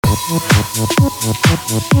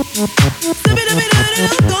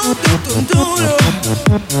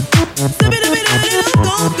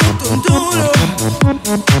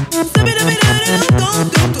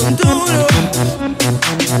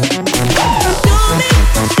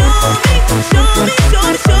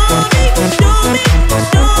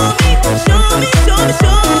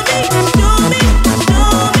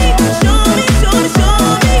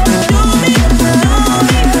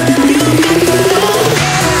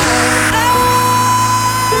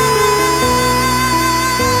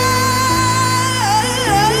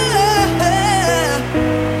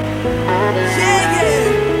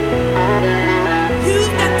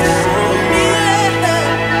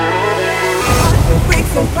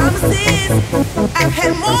I've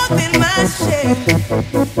had more than my share.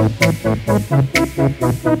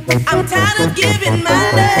 I'm tired of giving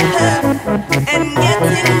my love and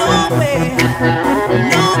getting nowhere,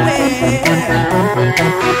 nowhere.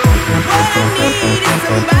 What I need is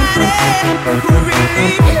somebody who really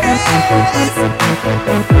cares.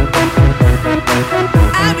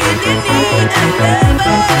 I really need a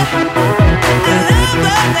lover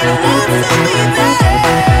that wants to be there.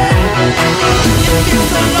 It's been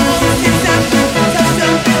so long since I've touched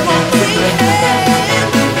a walking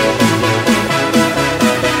hand.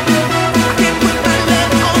 I can't put my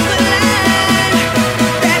love on the line.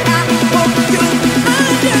 That I hope you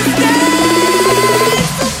understand.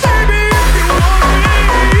 So baby, if you want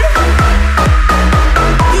me,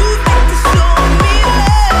 you've got to show me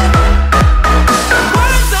love.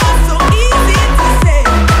 Words are so easy to say.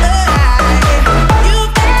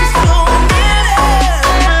 You've got to show me love.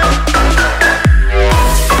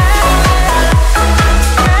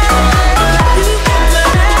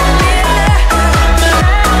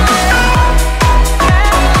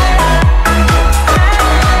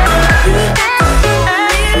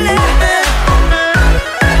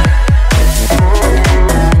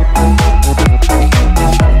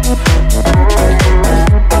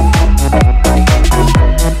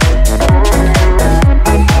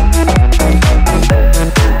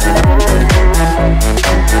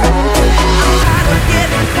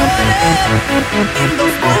 In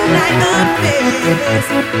those one-night affairs,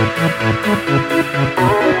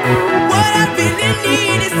 what I really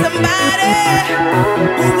need is somebody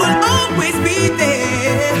who will always be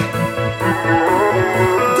there.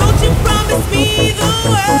 Don't you promise me the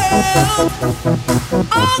world,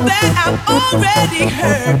 all that I've already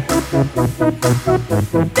heard.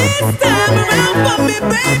 This time around for me,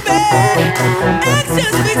 baby,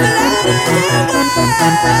 action speaks louder than words.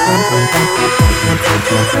 If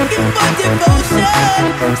you're looking for devotion,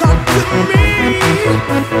 talk to me.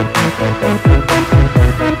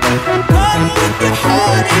 Come with your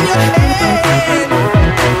heart in your hand,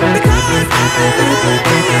 because our love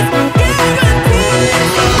is guaranteed.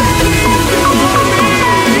 You want me,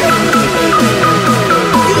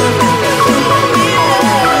 you got to show me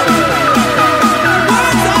love.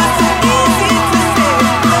 Words are so easy to say,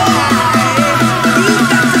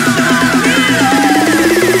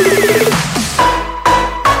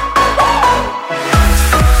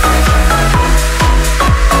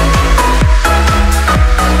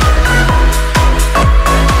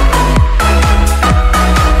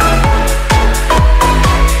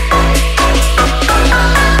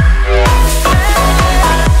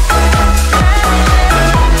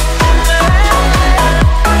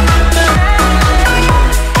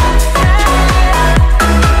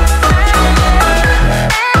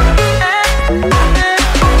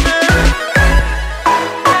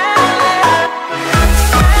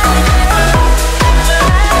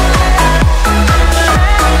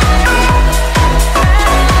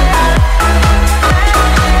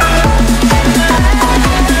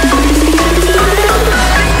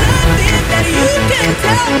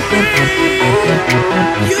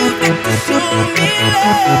 you got to show me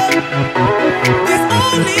love. There's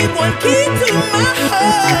only one key to my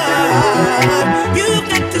heart. You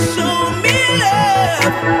got to show me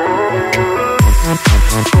love.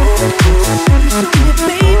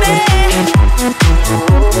 Baby,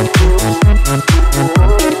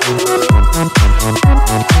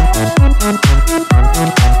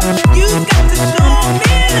 you got to show me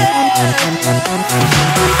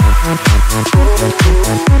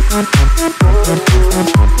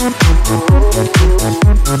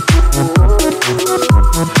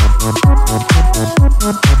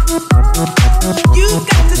you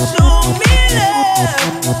got to show me love.